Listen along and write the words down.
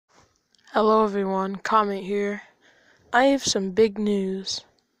Hello everyone, Comet here. I have some big news.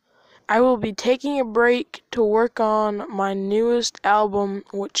 I will be taking a break to work on my newest album,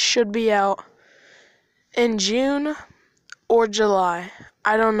 which should be out in June or July.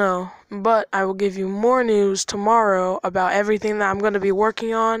 I don't know, but I will give you more news tomorrow about everything that I'm going to be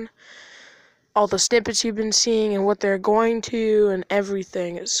working on, all the snippets you've been seeing and what they're going to, and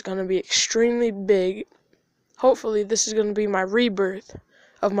everything. It's going to be extremely big. Hopefully this is going to be my rebirth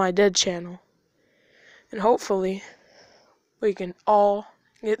of my dead channel. And hopefully we can all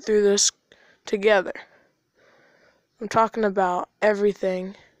get through this together. I'm talking about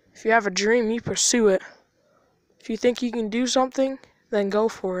everything. If you have a dream, you pursue it. If you think you can do something, then go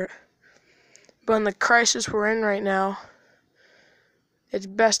for it. But in the crisis we're in right now, it's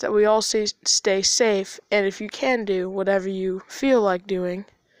best that we all stay safe, and if you can do whatever you feel like doing,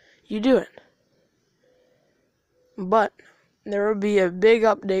 you do it. But there will be a big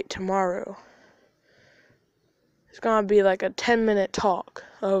update tomorrow. It's gonna be like a 10-minute talk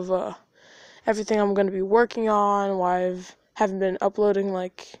of everything I'm gonna be working on, why I haven't been uploading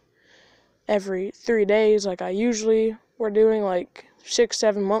like every 3 days like I usually were doing like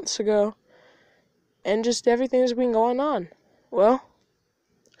 6-7 months ago, and just everything that's been going on. Well,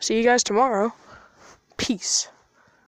 see you guys tomorrow. Peace.